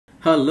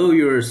Hello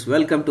viewers,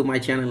 welcome to my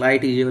channel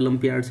ITJ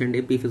Olympiads and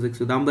AP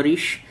Physics with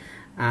Ambarish.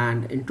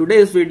 And in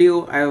today's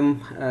video I am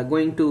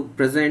going to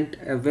present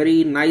a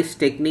very nice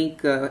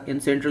technique in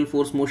central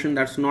force motion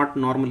that's not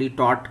normally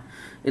taught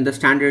in the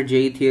standard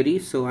JE theory.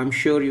 So I'm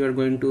sure you are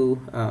going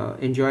to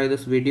enjoy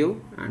this video,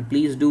 and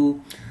please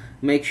do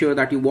make sure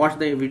that you watch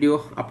the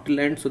video up till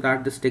end so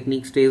that this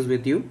technique stays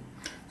with you.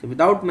 So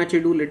without much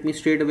ado, let me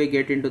straight away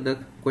get into the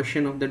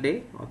question of the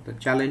day, or the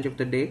challenge of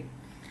the day.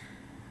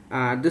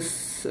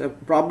 This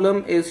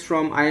problem is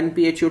from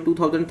INPHO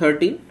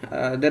 2013.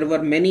 There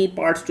were many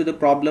parts to the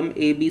problem: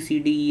 A, B, C,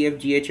 D, E, F,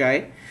 G, H,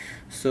 I.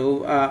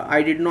 So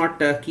I did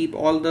not keep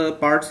all the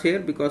parts here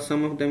because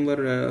some of them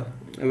were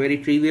very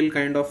trivial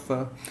kind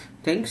of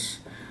things.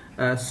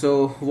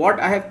 So what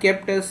I have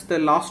kept is the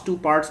last two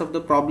parts of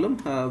the problem,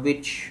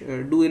 which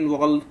do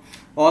involve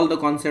all the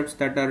concepts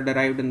that are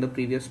derived in the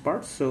previous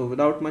parts. So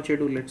without much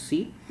ado, let's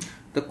see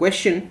the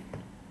question.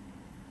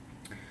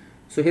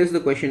 So here's the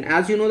question.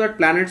 As you know that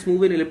planets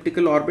move in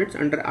elliptical orbits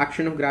under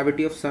action of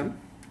gravity of Sun.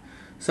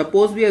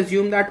 Suppose we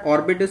assume that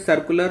orbit is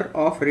circular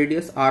of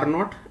radius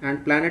r0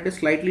 and planet is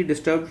slightly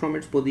disturbed from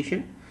its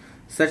position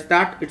such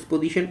that its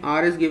position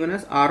r is given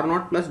as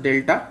r0 plus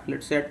delta.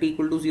 Let's say at t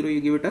equal to 0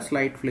 you give it a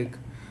slight flick.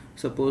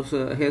 Suppose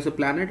here's a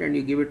planet and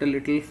you give it a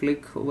little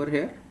flick over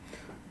here.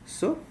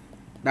 So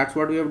that's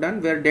what we have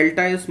done, where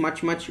delta is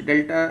much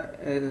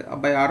delta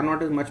by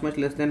r0 is much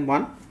less than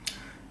 1.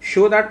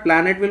 Show that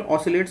planet will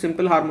oscillate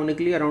simple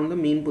harmonically around the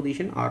mean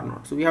position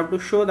r0. So we have to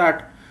show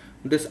that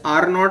this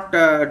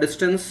r0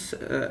 distance,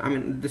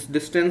 this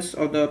distance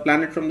of the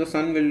planet from the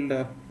Sun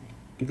will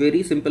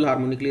vary simple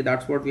harmonically.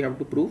 That's what we have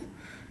to prove.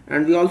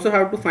 And we also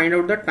have to find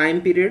out the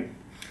time period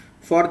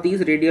for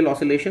these radial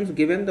oscillations,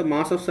 given the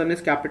mass of Sun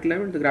is capital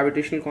M and the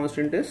gravitational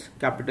constant is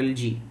capital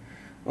G.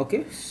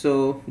 Okay,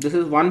 so this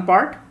is one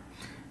part.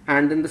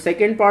 And then the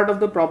second part of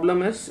the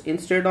problem is,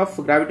 instead of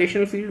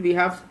gravitational field, we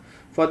have,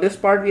 for this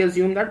part we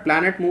assume that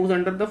planet moves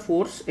under the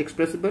force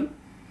expressible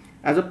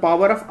as a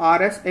power of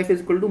Rs F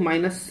is equal to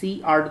minus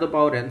C R to the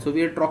power N. So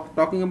we are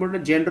talking about a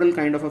general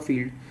kind of a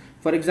field.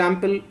 For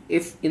example,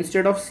 if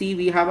instead of C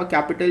we have a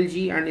capital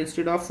G and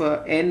instead of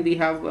N we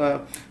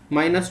have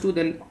minus 2,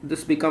 then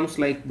this becomes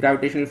like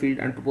gravitational field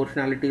and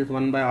proportionality is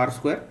 1 by R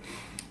square.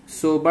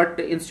 So but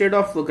instead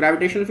of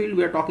gravitational field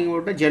we are talking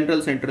about a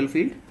general central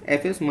field.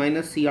 F is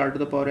minus C R to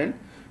the power N,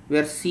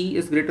 where C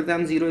is greater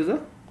than 0 is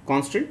a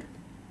constant.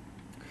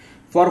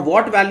 For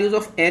what values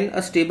of n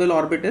a stable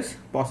orbit is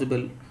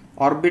possible?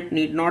 Orbit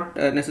need not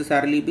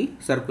necessarily be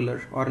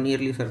circular or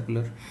nearly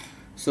circular.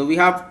 So we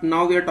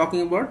are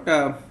talking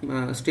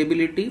about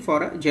stability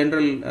for a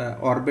general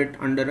orbit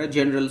under a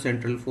general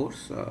central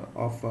force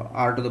of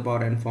r to the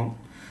power n form.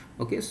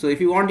 Okay, so if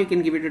you want you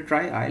can give it a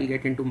try. I'll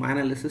get into my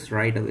analysis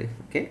right away.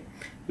 Okay,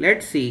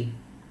 let's see.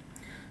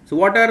 So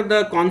what are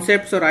the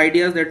concepts or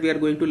ideas that we are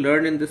going to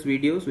learn in this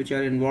videos which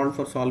are involved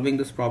for solving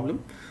this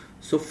problem?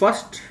 So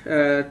first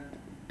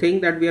thing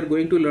that we are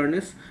going to learn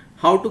is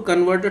how to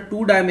convert a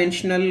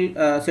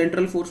two-dimensional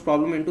central force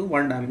problem into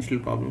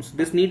one-dimensional problems.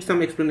 This needs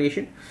some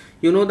explanation.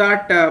 You know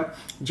that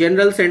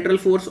general central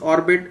force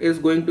orbit is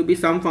going to be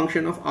some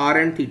function of r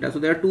and theta. So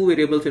there are two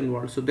variables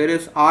involved. So there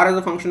is r as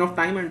a function of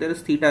time and there is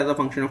theta as a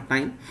function of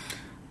time.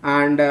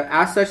 And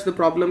as such the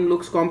problem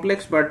looks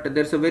complex, but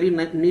there's a very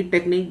neat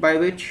technique by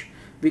which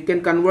we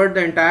can convert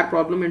the entire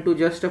problem into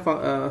just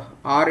a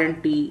r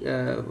and t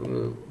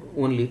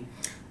only.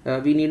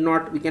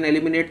 We can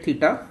eliminate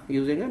theta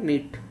using a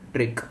neat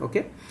trick.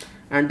 Okay,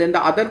 and then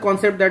the other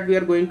concept that we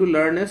are going to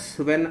learn is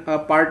when a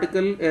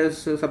particle is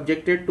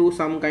subjected to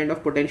some kind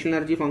of potential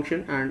energy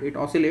function and it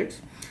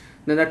oscillates,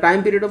 then the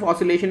time period of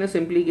oscillation is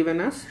simply given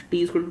as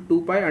t is equal to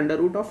 2 pi under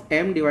root of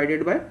m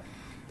divided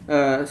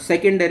by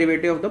second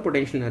derivative of the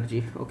potential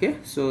energy. Okay,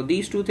 so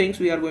these two things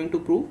we are going to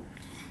prove,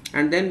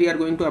 and then we are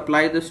going to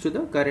apply this to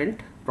the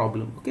current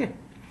problem. Okay,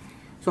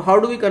 so how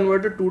do we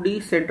convert a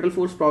 2D central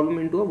force problem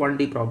into a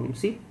 1D problem?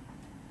 See,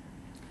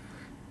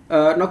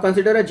 now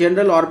consider a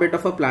general orbit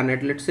of a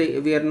planet. Let's say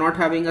we are not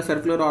having a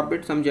circular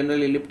orbit, some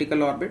general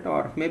elliptical orbit,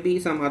 or maybe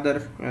some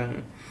other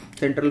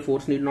central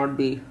force, need not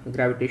be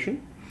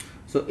gravitation.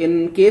 So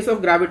in case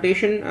of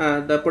gravitation,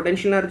 the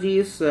potential energy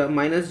is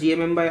minus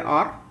gmm by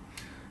r.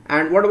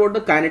 And what about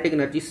the kinetic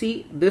energy?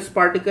 See, this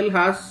particle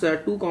has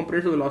two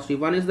components of velocity.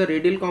 One is the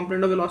radial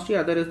component of velocity,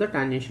 other is the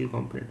tangential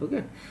component.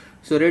 Okay,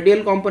 so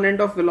radial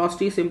component of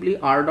velocity is simply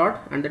r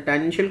dot, and the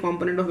tangential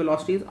component of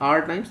velocity is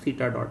r times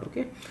theta dot.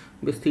 Okay,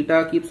 because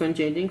theta keeps on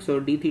changing,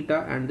 so d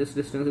theta, and this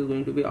distance is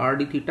going to be r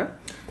d theta.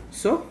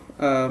 So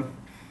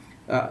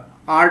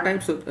r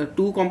times,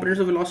 two components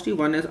of velocity,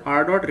 one is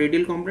r dot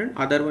radial component,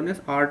 other one is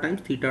r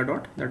times theta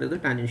dot, that is the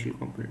tangential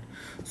component.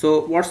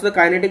 So what's the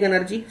kinetic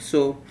energy?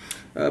 So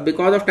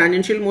because of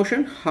tangential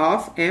motion,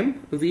 half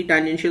m v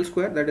tangential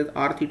square, that is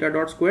r theta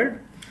dot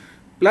squared,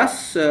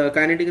 plus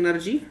kinetic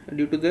energy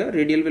due to the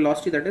radial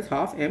velocity, that is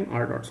half m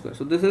r dot square.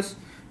 So this is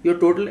your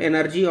total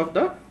energy of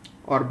the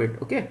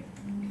orbit. Okay,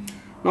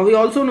 Now we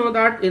also know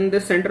that in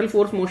this central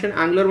force motion,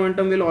 angular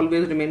momentum will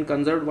always remain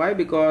conserved. Why?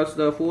 Because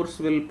the force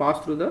will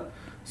pass through the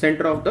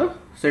center of the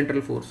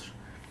central force.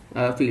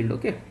 field.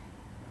 Okay.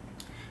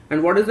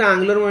 And what is the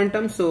angular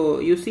momentum? So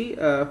you see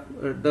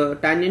the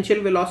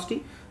tangential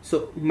velocity.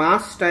 So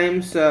mass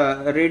times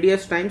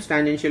radius times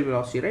tangential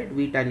velocity, right?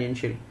 V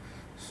tangential.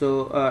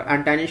 So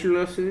and tangential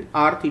velocity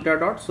r theta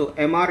dot. So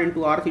mr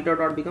into r theta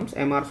dot becomes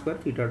mr square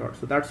theta dot.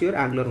 So that's your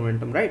angular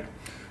momentum, right?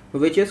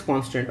 Which is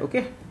constant.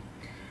 Okay.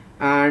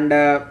 And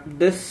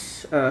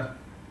this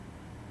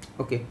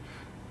okay.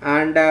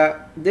 And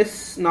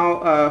this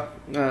now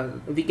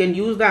we can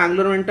use the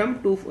angular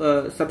momentum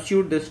to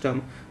substitute this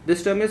term.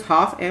 This term is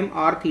half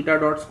mr theta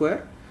dot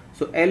square.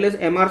 So L is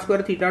mr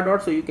square theta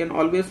dot. So you can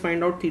always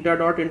find out theta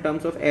dot in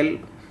terms of L.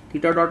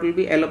 Theta dot will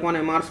be L upon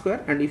mr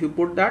square, and if you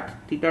put that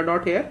theta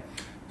dot here,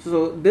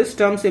 so this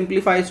term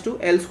simplifies to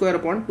L square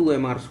upon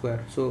 2mr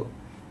square. So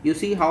you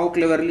see how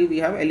cleverly we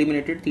have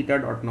eliminated theta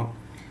dot now.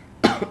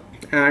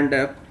 And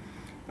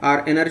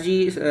our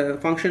energy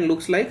function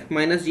looks like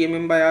minus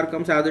gmm by r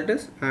comes as it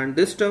is, and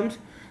this terms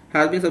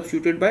has been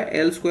substituted by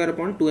L square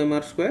upon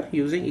 2mr square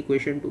using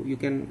equation 2. You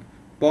can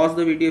pause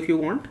the video if you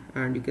want,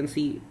 and you can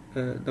see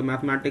the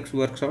mathematics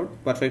works out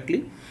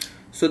perfectly.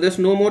 So there's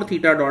no more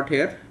theta dot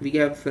here. We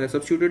have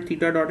substituted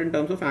theta dot in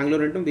terms of angular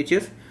momentum, which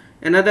is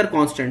another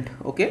constant.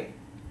 Okay,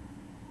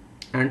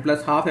 and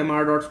plus half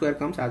mr dot square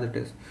comes as it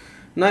is.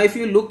 Now if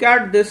you look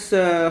at this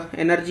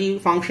energy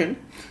function,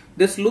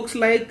 this looks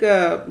like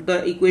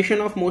the equation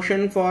of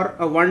motion for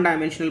a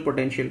one-dimensional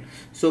potential.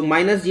 So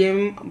minus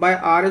gm by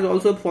r is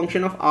also a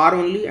function of r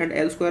only, and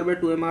L square by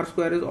 2mr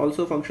square is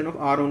also a function of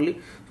r only.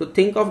 So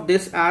think of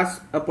this as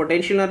a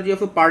potential energy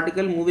of a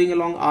particle moving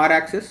along r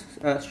axis,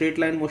 straight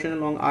line motion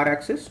along r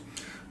axis.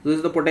 So this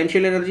is the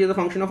potential energy as a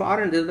function of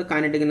r, and this is the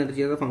kinetic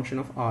energy as a function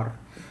of r.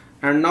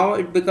 And now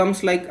it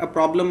becomes like a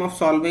problem of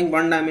solving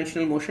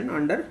one-dimensional motion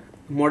under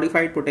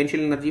modified potential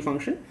energy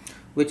function,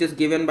 which is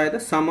given by the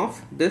sum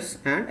of this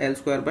and L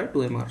square by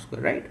 2mr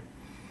square, right?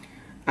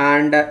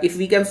 And if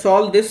we can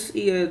solve this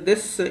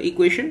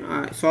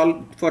equation,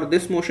 solve for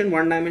this motion,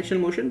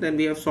 one-dimensional motion, then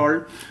we have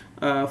solved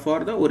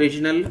for the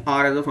original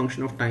r as a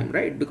function of time,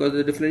 right? Because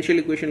the differential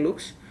equation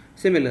looks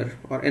similar,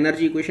 or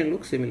energy equation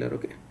looks similar.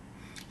 Okay,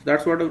 so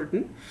that's what I've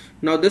written.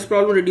 Now this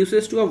problem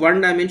reduces to a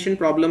one-dimension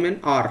problem in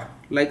r,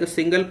 like a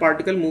single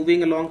particle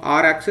moving along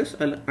r axis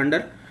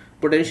under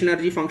potential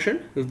energy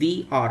function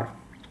Vr.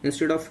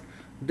 Instead of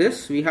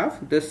this, we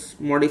have this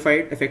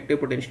modified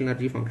effective potential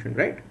energy function,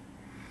 right?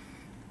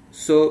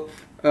 So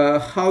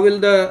how will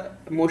the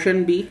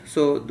motion be?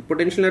 So the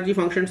potential energy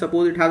function,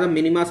 suppose it has a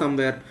minima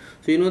somewhere,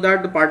 so you know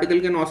that the particle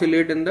can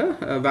oscillate in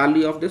the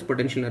value of this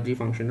potential energy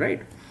function,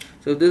 right?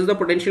 So this is the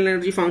potential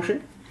energy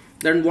function.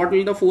 Then what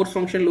will the force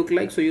function look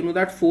like? So you know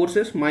that force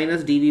is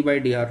minus dv by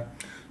dr.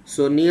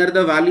 So near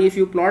the valley, if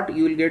you plot,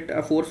 you will get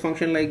a force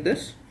function like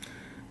this.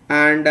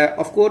 And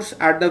of course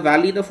at the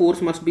valley the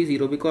force must be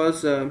 0,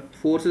 because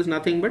force is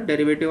nothing but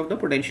derivative of the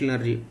potential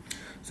energy.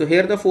 So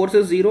here the force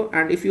is 0,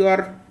 and if you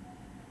are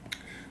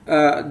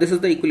this is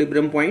the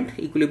equilibrium point,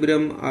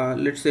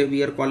 let's say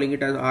we are calling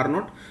it as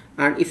r0,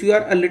 and if you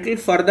are a little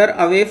further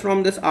away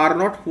from this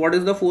r0, what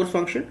is the force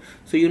function?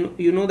 So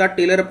you know that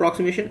Taylor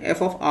approximation,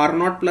 f of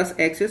r0 plus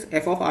x is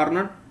f of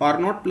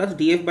r0 plus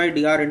df by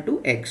dr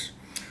into x,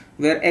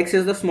 where x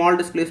is the small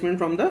displacement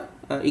from the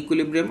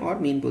equilibrium or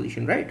mean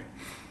position, right?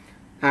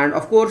 And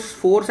of course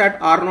force at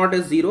r0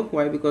 is 0.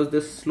 Why? Because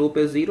this slope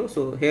is 0.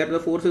 So here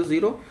the force is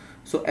 0.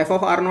 So f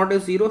of r0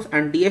 is 0,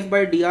 and df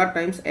by dr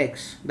times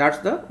x, that's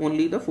the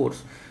only the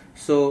force.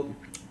 So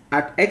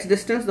at x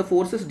distance the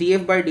force is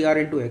df by dr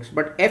into x,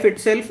 but f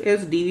itself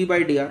is dv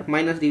by dr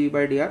minus dv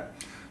by dr.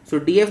 So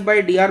df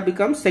by dr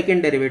becomes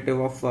second derivative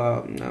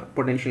of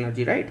potential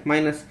energy, right?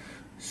 Minus.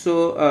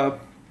 So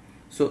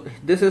so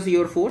this is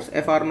your force,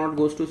 f r0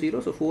 goes to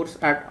 0. So force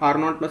at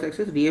r0 plus x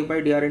is df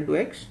by dr into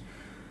x.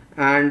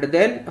 And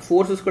then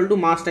force is equal to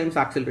mass times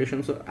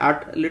acceleration. So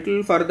at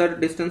little further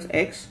distance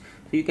x,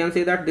 so you can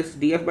say that this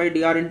df by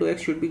dr into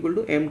x should be equal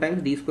to m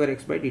times d square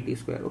x by dt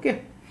square.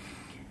 Okay,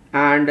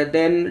 and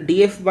then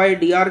df by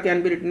dr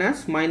can be written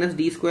as minus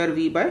d square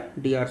v by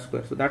dr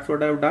square. So that's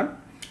what I have done.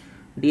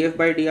 Df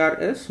by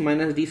dr is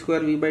minus d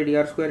square v by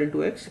dr square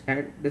into x,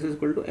 and this is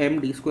equal to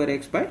m d square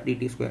x by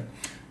dt square.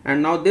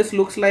 And now this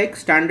looks like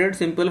standard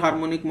simple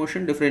harmonic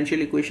motion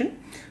differential equation,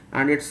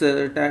 and its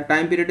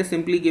time period is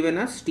simply given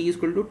as t is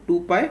equal to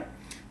 2 pi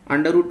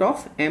under root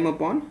of m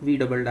upon v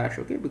double dash.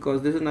 Okay,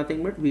 because this is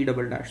nothing but v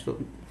double dash. So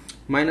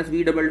minus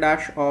v double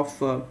dash of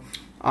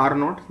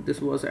r0, this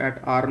was at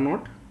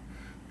r0,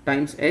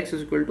 times x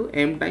is equal to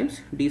m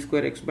times d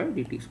square x by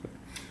dt square.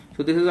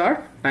 So this is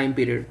our time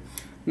period.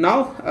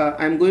 Now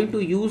I am going to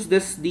use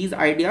these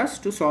ideas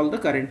to solve the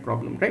current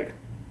problem, right?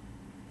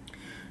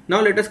 Now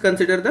let us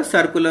consider the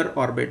circular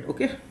orbit.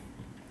 Okay,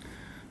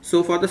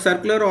 so for the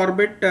circular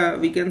orbit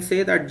we can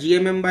say that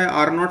gmm by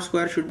r0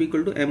 square should be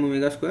equal to m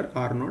omega square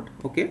r0.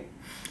 Okay,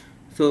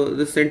 so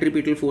this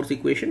centripetal force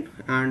equation,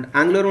 and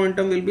angular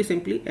momentum will be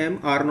simply m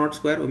r0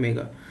 square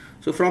omega.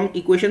 So from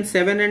equation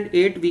 7 and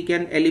 8 we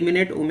can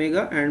eliminate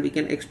omega and we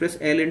can express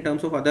L in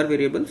terms of other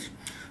variables.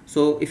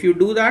 So if you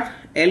do that,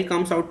 L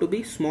comes out to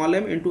be small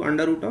m into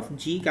under root of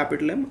G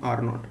capital M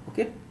R0.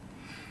 Okay,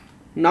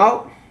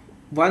 now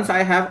once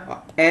I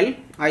have L,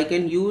 I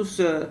can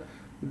use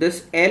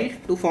this L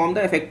to form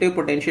the effective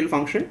potential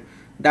function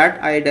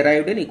that I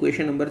derived in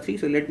equation number 3.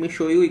 So let me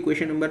show you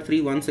equation number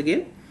 3 once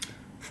again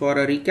for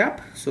a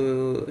recap.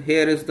 So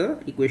here is the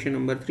equation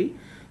number 3.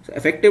 So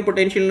effective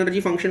potential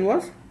energy function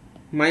was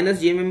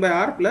minus gmm by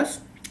r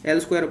plus L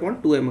square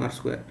upon 2mr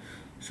square.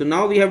 So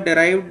now we have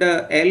derived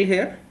L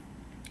here.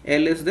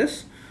 L is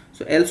this.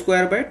 So L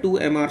square by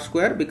 2mr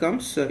square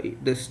becomes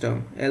this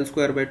term, L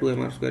square by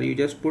 2mr square. You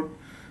just put,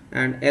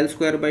 and L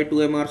square by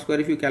 2mr square,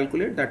 if you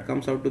calculate, that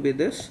comes out to be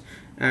this,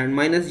 and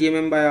minus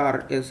gmm by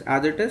r is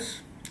as it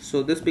is.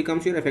 So this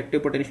becomes your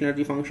effective potential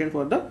energy function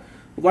for the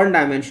one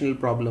dimensional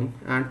problem,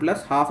 and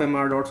plus half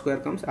mr dot square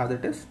comes as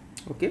it is.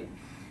 Okay,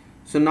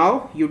 so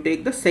now you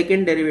take the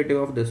second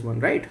derivative of this one,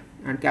 right,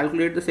 and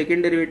calculate the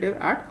second derivative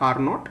at r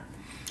naught.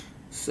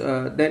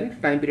 So,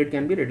 then time period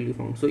can be readily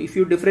found. So if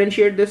you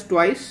differentiate this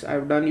twice,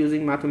 I've done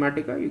using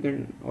Mathematica, you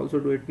can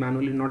also do it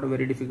manually, not a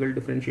very difficult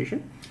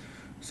differentiation.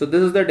 So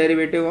this is the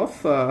derivative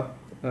of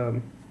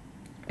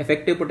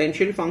effective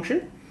potential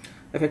function,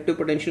 effective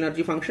potential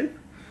energy function,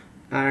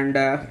 and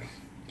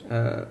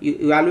you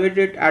evaluate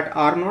it at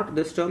r naught.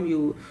 This term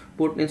you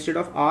put, instead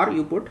of r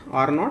you put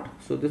r naught,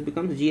 so this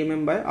becomes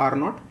gmm by r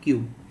naught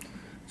cube.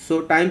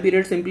 So time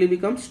period simply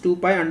becomes 2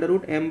 pi under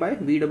root m by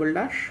v double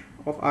dash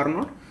of r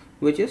naught,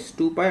 which is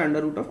 2 pi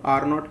under root of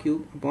r naught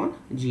cube upon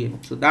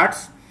gm. So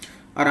that's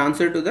our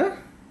answer to the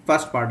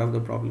first part of the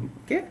problem.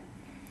 Okay,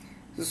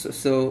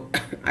 so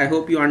I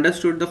hope you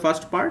understood the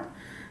first part.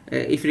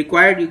 If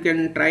required, you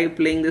can try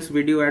playing this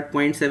video at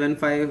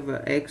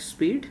 0.75x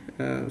speed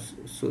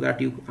so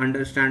that you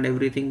understand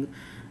everything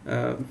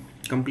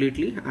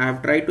completely. I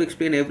have tried to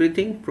explain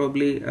everything,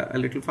 probably a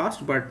little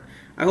fast, but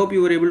I hope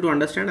you were able to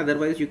understand.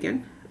 Otherwise, you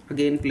can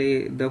again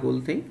play the whole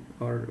thing,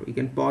 or you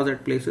can pause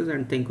at places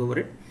and think over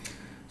it.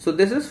 So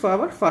this is for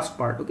our first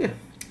part. Okay,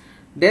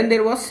 then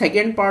there was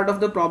second part of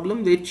the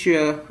problem which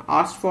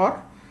asked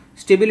for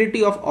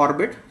stability of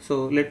orbit.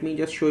 So let me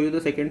just show you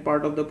the second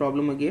part of the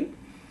problem again.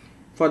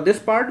 For this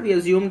part, we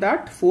assume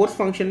that force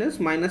function is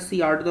minus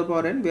c r to the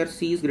power n, where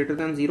c is greater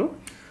than 0.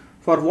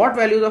 For what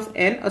values of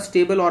n a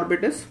stable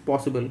orbit is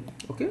possible?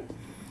 Okay,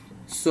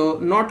 so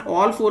not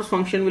all force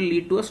function will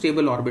lead to a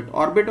stable orbit.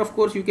 Orbit, of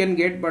course, you can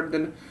get, but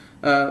then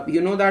you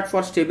know that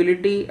for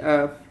stability,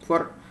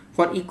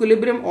 for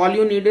equilibrium, all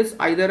you need is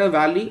either a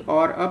valley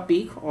or a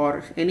peak,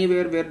 or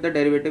anywhere where the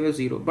derivative is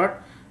 0.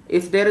 But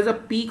if there is a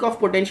peak of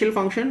potential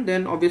function,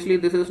 then obviously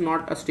this is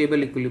not a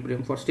stable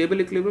equilibrium. For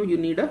stable equilibrium, you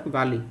need a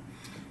valley.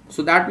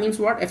 So that means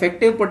what?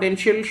 Effective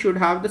potential should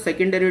have, the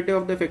second derivative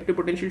of the effective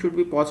potential should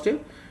be positive,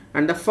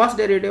 and the first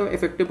derivative of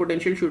effective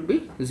potential should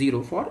be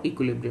 0 for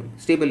equilibrium,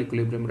 stable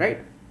equilibrium, right?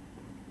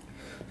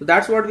 So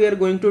that's what we are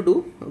going to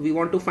do. We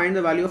want to find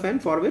the value of n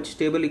for which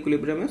stable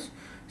equilibrium is,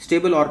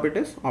 stable orbit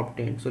is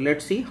obtained. So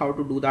let's see how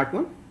to do that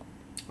one.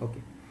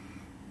 Okay,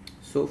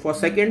 so for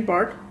second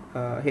part,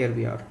 here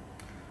we are.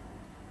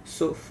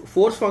 So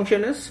force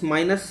function is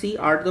minus c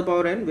r to the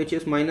power n, which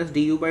is minus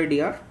du by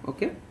dr.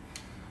 Okay,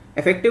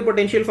 effective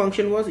potential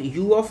function was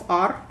u of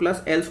r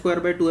plus L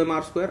square by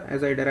 2mr square,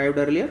 as I derived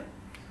earlier.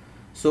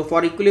 So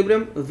for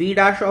equilibrium, v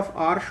dash of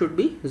r should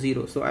be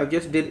 0. So I've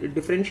just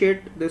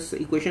differentiate this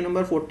equation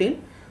number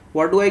 14.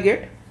 What do I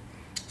get?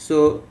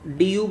 So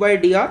du by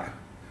dr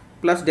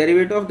plus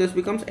derivative of this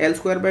becomes L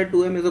square by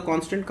 2m is a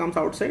constant, comes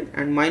outside,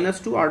 and minus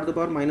 2 r to the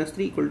power minus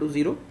 3 equal to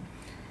 0.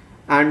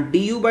 And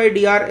du by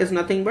dr is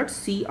nothing but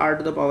c r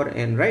to the power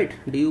n, right?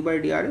 Du by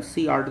dr is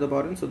c r to the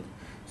power n.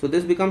 So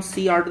this becomes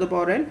c r to the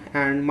power n,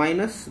 and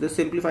minus this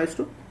simplifies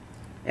to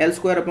L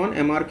square upon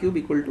mr cube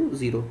equal to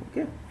 0.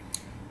 Okay,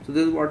 so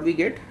this is what we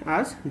get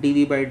as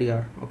dv by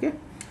dr. Okay,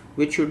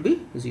 which should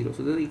be 0.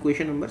 So this is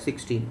equation number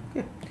 16.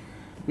 Okay,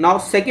 now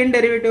second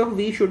derivative of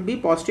v should be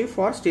positive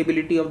for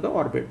stability of the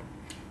orbit.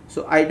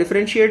 So I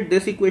differentiate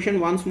this equation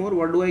once more.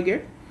 What do I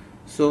get?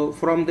 So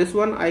from this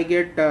one I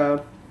get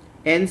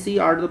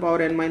nc r to the power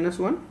n minus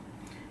 1,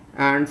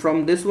 and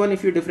from this one,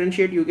 if you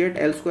differentiate, you get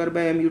L square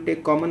by m, you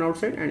take common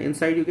outside, and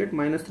inside you get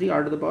minus 3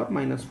 r to the power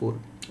minus 4.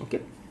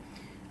 Okay,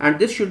 and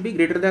this should be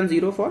greater than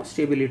 0 for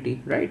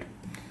stability, right?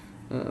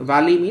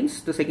 Valley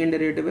means the second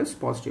derivative is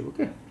positive.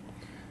 Okay,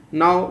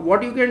 now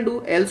what you can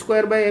do, L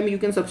square by m you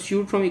can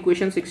substitute from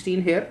equation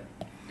 16 here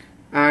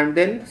and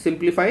then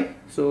simplify.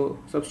 So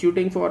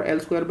substituting for L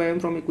square by m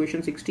from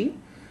equation 16,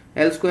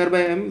 L square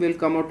by m will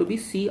come out to be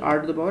c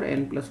r to the power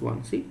n plus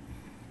 1. See,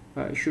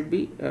 it should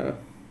be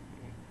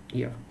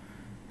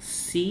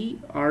c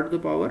r to the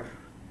power,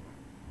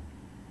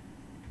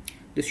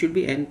 this should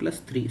be n plus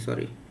 3,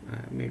 sorry, I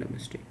made a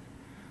mistake.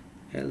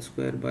 L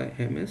square by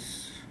m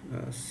is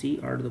c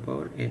r to the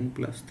power n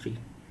plus 3.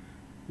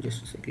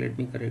 Just a sec, let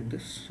me correct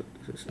this. So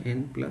this is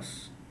n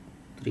plus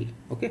 3.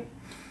 Okay,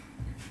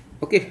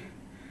 okay,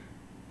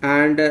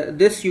 and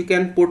this you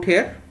can put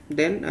here.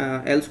 Then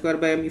L square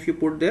by m, if you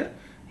put there,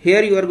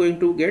 here you are going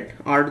to get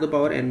r to the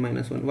power n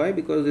minus 1. Why?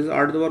 Because this is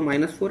r to the power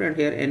minus 4, and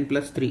here n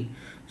plus 3.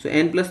 So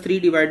n plus 3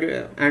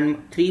 divided,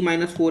 and 3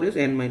 minus 4 is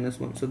n minus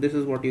 1. So this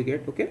is what you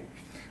get. Okay,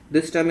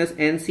 this term is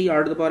nc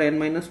r to the power n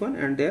minus 1,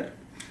 and there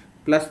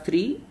plus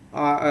 3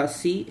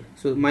 c,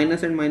 so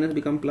minus and minus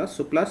become plus,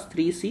 so plus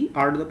 3c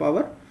r to the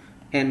power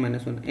n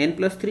minus 1, n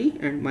plus 3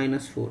 and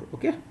minus 4.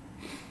 Okay,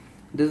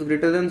 this is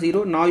greater than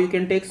 0. Now you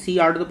can take c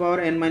r to the power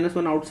n minus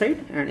 1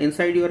 outside, and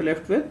inside you are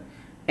left with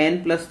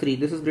n plus 3.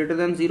 This is greater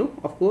than 0.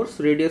 Of course,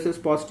 radius is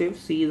positive,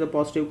 c is a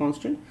positive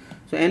constant,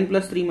 so n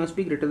plus 3 must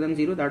be greater than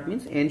 0. That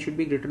means n should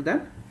be greater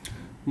than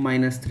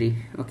minus 3.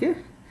 Okay,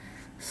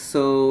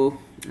 so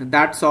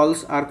that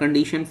solves our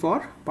condition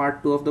for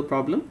part 2 of the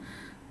problem.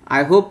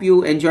 I hope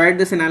you enjoyed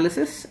this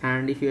analysis,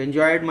 and if you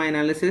enjoyed my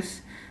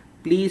analysis,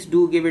 please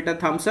do give it a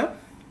thumbs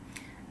up,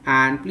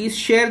 and please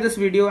share this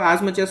video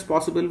as much as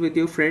possible with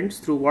your friends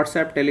through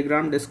WhatsApp,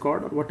 Telegram,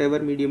 Discord, or whatever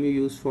medium you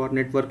use for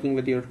networking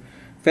with your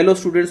fellow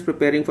students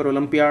preparing for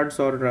Olympiads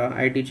or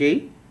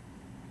IIT.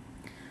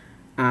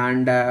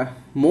 And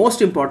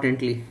most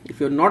importantly, if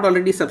you're not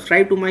already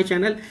subscribed to my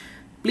channel,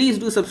 please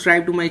do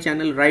subscribe to my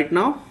channel right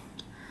now,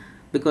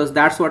 because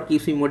that's what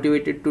keeps me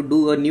motivated to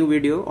do a new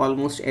video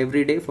almost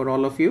every day for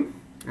all of you.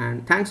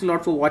 And thanks a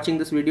lot for watching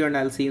this video, and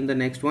I'll see you in the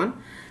next one.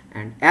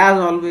 And as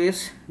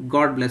always,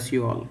 God bless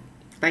you all.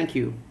 Thank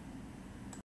you.